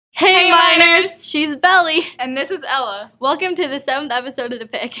Hey minors! She's Belly. And this is Ella. Welcome to the 7th episode of The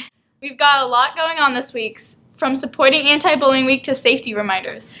Pick. We've got a lot going on this week, from supporting Anti-Bullying Week to safety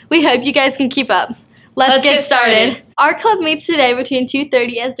reminders. We hope you guys can keep up. Let's get started. Our club meets today between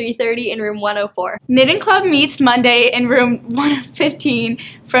 2:30 and 3:30 in room 104. Knitting Club meets Monday in room 115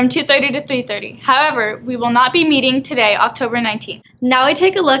 from 2:30 to 3:30. However, we will not be meeting today, October 19th. Now we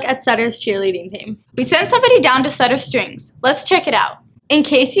take a look at Sutter's cheerleading team. We sent somebody down to Sutter Strings. Let's check it out. In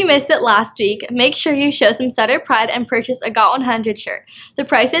case you missed it last week, make sure you show some Sutter pride and purchase a Got 100 shirt. The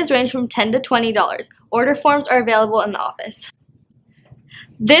prices range from $10 to $20. Order forms are available in the office.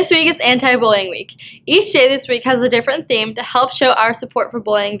 This week is Anti-Bullying Week. Each day this week has a different theme to help show our support for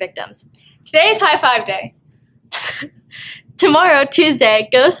bullying victims. Today is High Five Day. Tomorrow, Tuesday,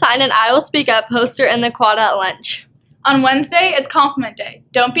 go sign an I Will Speak Up poster in the quad at lunch. On Wednesday, it's Compliment Day.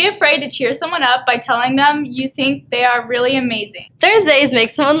 Don't be afraid to cheer someone up by telling them you think they are really amazing. Thursday is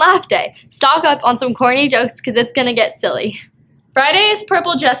Make Someone Laugh Day. Stock up on some corny jokes because it's going to get silly. Friday is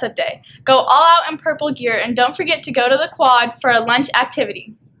Purple Dress Up Day. Go all out in purple gear and don't forget to go to the quad for a lunch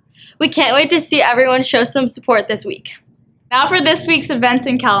activity. We can't wait to see everyone show some support this week. Now for this week's events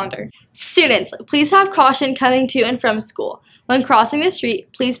and calendar. Students, please have caution coming to and from school. When crossing the street,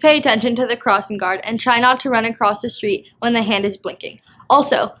 please pay attention to the crossing guard and try not to run across the street when the hand is blinking.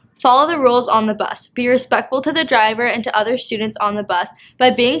 Also, follow the rules on the bus. Be respectful to the driver and to other students on the bus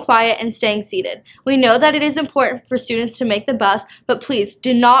by being quiet and staying seated. We know that it is important for students to make the bus, but please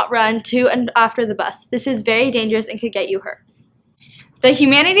do not run to and after the bus. This is very dangerous and could get you hurt. The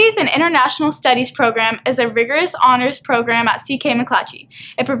Humanities and International Studies program is a rigorous honors program at CK McClatchy.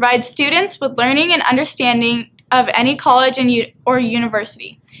 It provides students with learning and understanding of any college or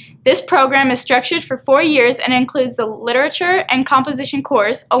university. This program is structured for 4 years and includes the literature and composition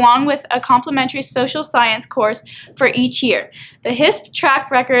course along with a complementary social science course for each year. The HISP track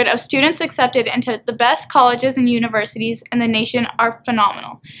record of students accepted into the best colleges and universities in the nation are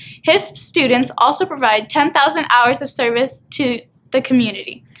phenomenal. HISP students also provide 10,000 hours of service to the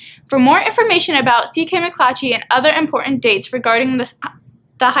community. For more information about CK McClatchy and other important dates regarding the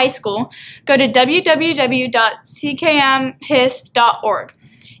high school, go to www.ckmhisp.org.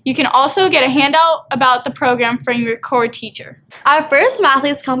 You can also get a handout about the program from your core teacher. Our first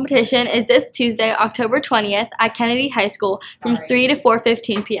Mathletes competition is this Tuesday, October 20th at Kennedy High School from 3 to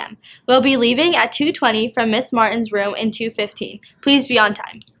 4:15 p.m. We'll be leaving at 2:20 from Miss Martin's room in 2:15. Please be on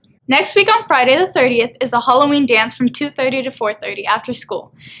time. Next week on Friday the 30th is a Halloween dance from 2:30 to 4:30 after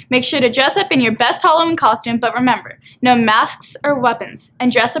school. Make sure to dress up in your best Halloween costume, but remember, no masks or weapons,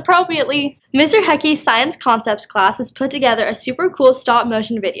 and dress appropriately. Mr. Heckey's Science Concepts class has put together a super cool stop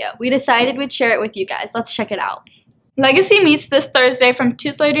motion video. We decided we'd share it with you guys. Let's check it out. Legacy meets this Thursday from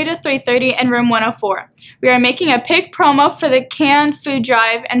 2:30 to 3:30 in room 104. We are making a pig promo for the canned food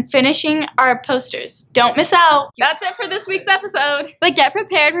drive and finishing our posters. Don't miss out. That's it for this week's episode. But get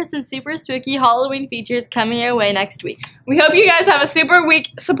prepared for some super spooky Halloween features coming your way next week. We hope you guys have a super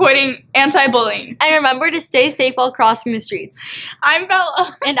week supporting anti-bullying. And remember to stay safe while crossing the streets. I'm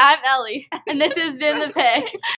Bella. And I'm Ellie. And this has been The Pick.